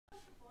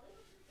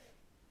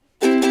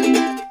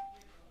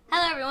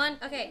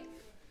everyone. Okay,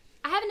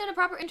 I haven't done a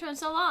proper intro in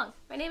so long.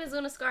 My name is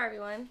Luna Scar,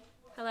 everyone.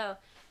 Hello.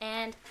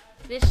 And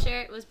this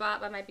shirt was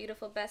bought by my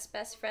beautiful best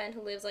friend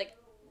who lives like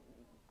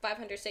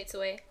 500 states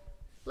away.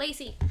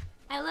 Lacey,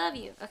 I love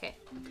you. Okay,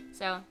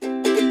 so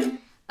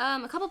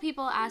a couple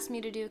people asked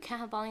me to do Can't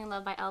Help Falling in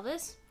Love by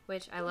Elvis,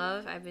 which I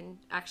love. I've been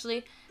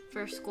actually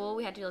for school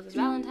we had to do like this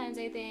Valentine's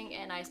Day thing,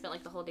 and I spent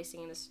like the whole day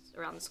singing this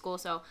around the school.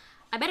 So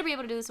I better be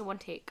able to do this in one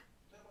take,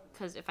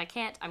 because if I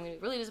can't, I'm gonna be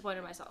really disappointed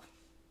in myself.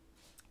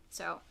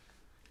 So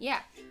yeah,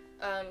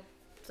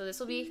 so this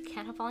will be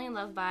Can't Help Falling in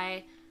Love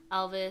by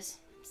Elvis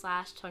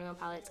 / 21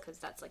 Pilots, because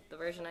that's like the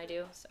version I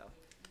do. So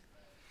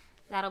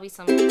that'll be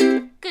some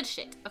good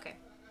shit. Okay,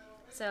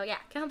 so yeah,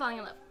 Can't Help Falling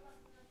in Love.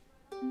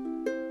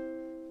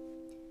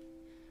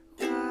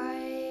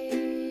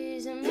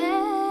 Wise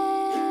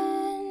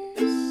men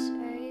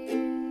say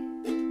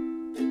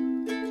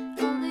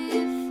only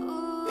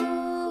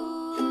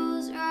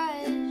fools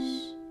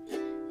rush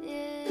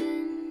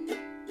in,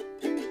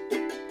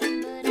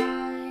 but I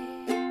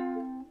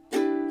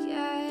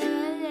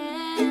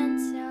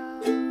can't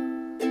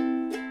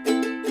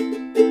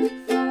help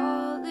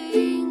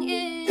falling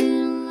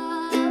in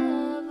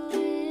love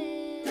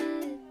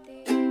with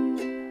you.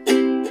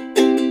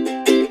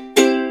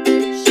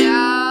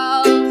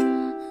 Shall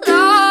I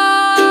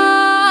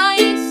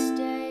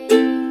stay?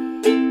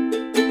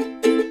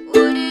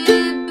 Would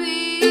it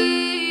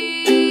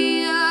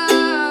be a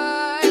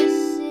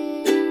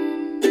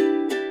sin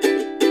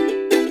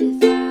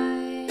if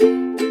I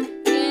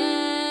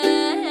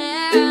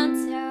can't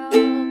help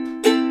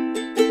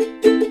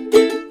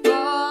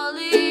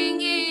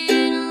falling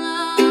in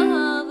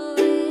love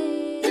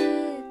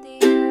with you?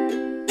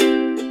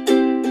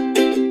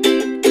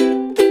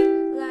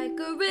 Like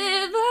a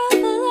river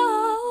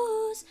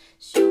flows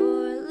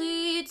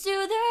surely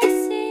to the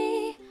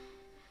sea,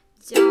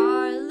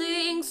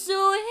 darling,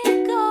 so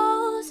it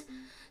goes.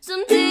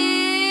 Some things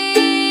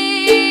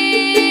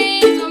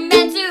were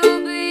meant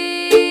to be.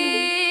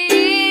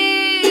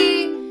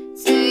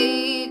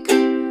 Take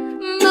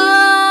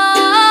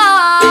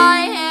my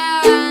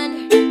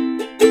hand,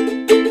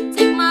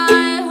 take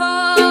my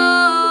whole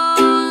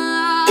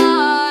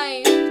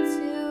life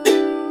too.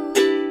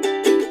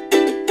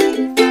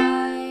 If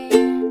I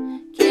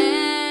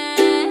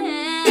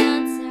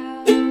can't help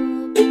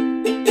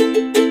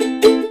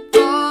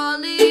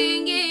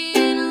falling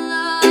in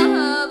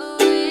love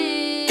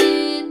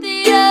with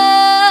you.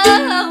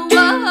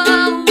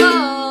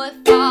 Whoa,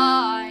 if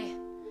I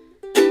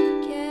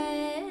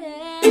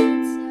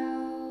can't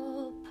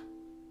help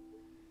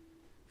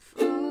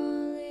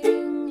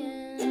falling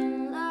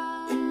in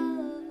love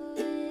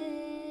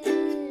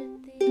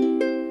with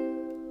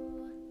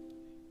you.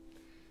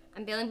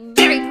 I'm feeling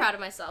very proud of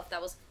myself.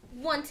 That was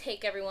one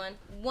take, everyone.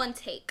 One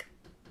take.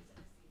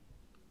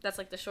 That's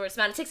like the shortest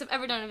amount of takes I've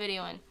ever done a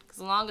video in, because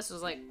the longest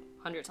was like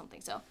 100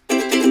 something. So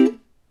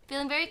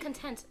feeling very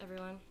content,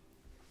 everyone.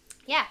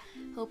 Yeah,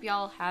 hope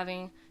y'all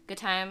having a good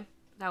time.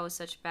 That was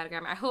such bad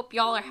grammar. I hope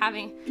y'all are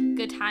having a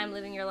good time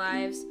living your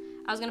lives.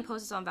 I was gonna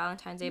post this on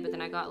Valentine's Day, but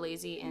then I got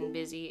lazy and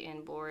busy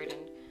and bored,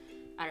 and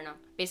I don't know.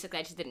 Basically,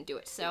 I just didn't do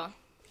it. So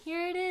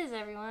here it is,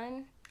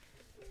 everyone.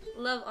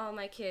 Love all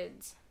my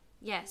kids.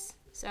 Yes.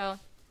 So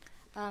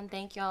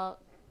thank y'all.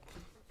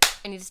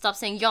 I need to stop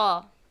saying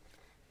y'all.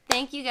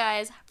 Thank you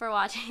guys for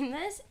watching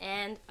this,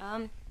 and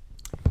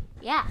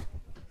yeah,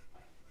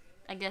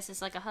 I guess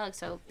it's like a hug,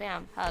 so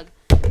bam, hug.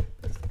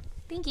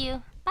 Thank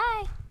you.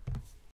 Bye.